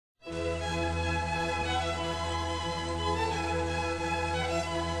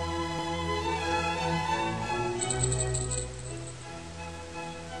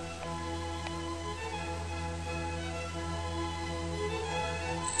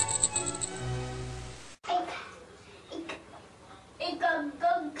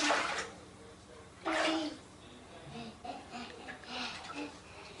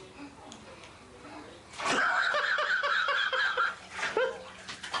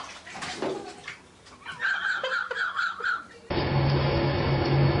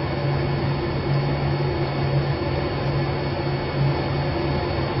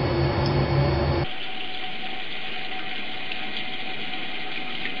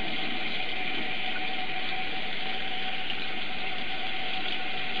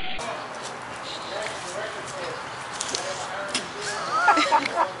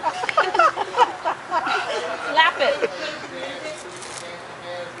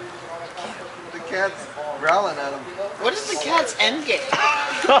cat's growling at him. What is the cat's end game?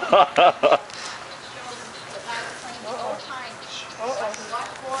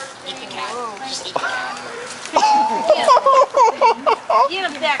 Get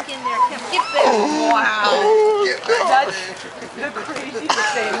him back in there, Kim. Get back. Wow. That's the craziest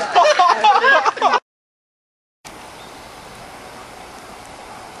thing.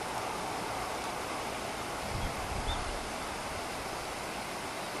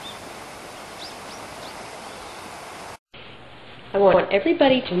 I want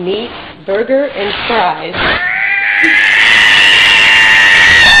everybody to meet Burger and Fries.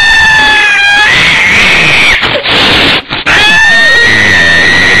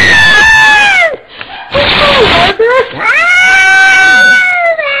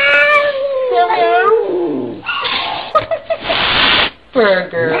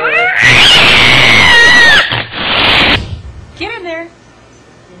 Burger. Get in there.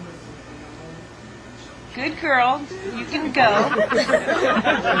 Good girl. You can go.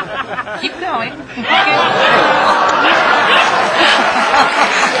 Keep going.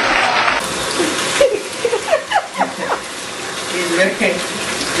 He's very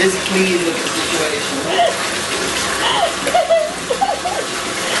displeased with the situation.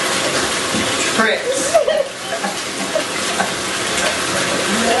 Tricks.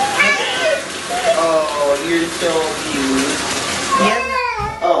 Oh, you're so cute. Yes.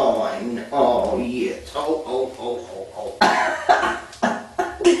 Oh, I know. Oh, yes. Oh.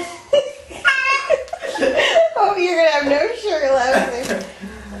 Oh, you're gonna have no sugar left.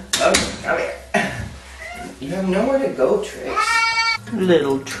 Okay, come here. You have nowhere to go, Tricks.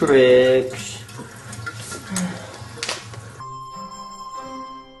 Little Tricks.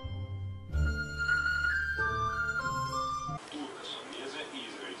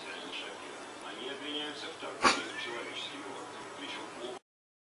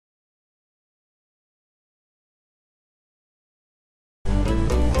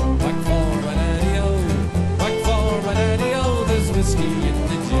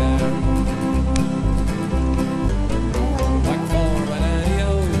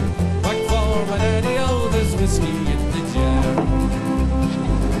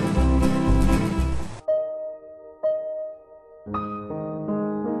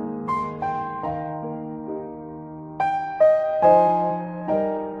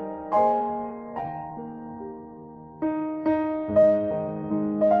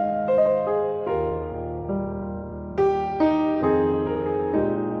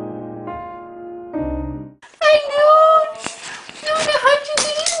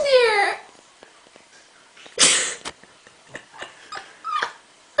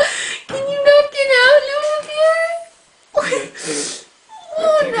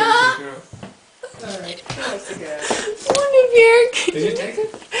 Did you take it?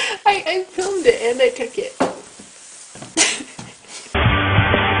 I filmed it and I took it.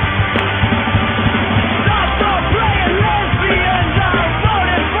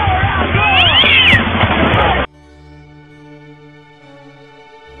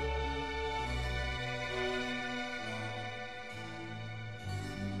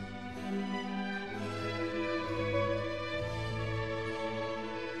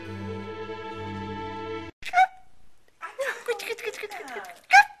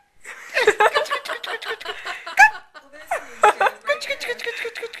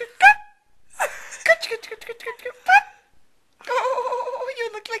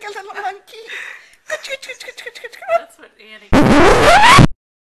 That's what Annie.